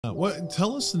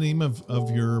Tell us the name of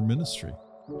your ministry.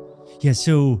 Yeah,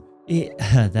 so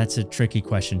that's a tricky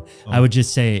question. I would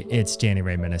just say it's Danny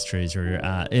Ray Ministries, or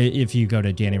if you go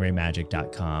to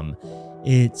DannyRayMagic.com,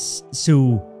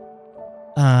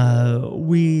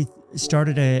 we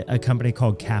started a company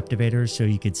called Captivator, so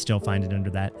you could still find it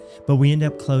under that. But we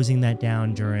ended up closing that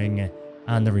down during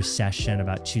the recession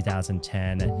about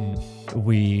 2010.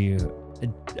 We,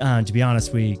 to be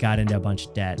honest, we got into a bunch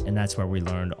of debt, and that's where we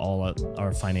learned all of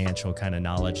our financial kind of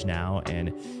knowledge now,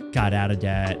 and got out of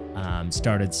debt,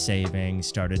 started saving,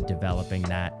 started developing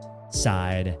that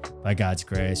side. By God's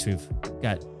grace, we've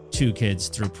got 2 kids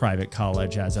through private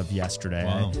college as of yesterday.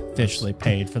 Wow. I officially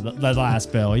paid for the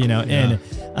last bill, Yeah.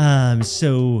 and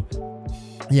so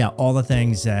yeah, all the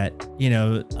things that,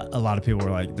 a lot of people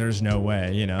were like, there's no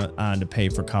way, to pay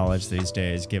for college these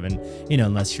days, given,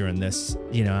 unless you're in this,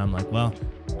 I'm like, well,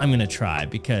 I'm going to try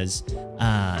because,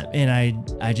 and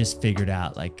I just figured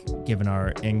out, like, given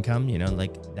our income,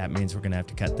 like that means we're going to have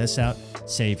to cut this out,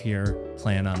 save here,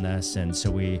 plan on this. And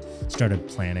so we started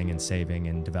planning and saving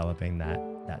and developing that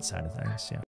side of things. Yeah.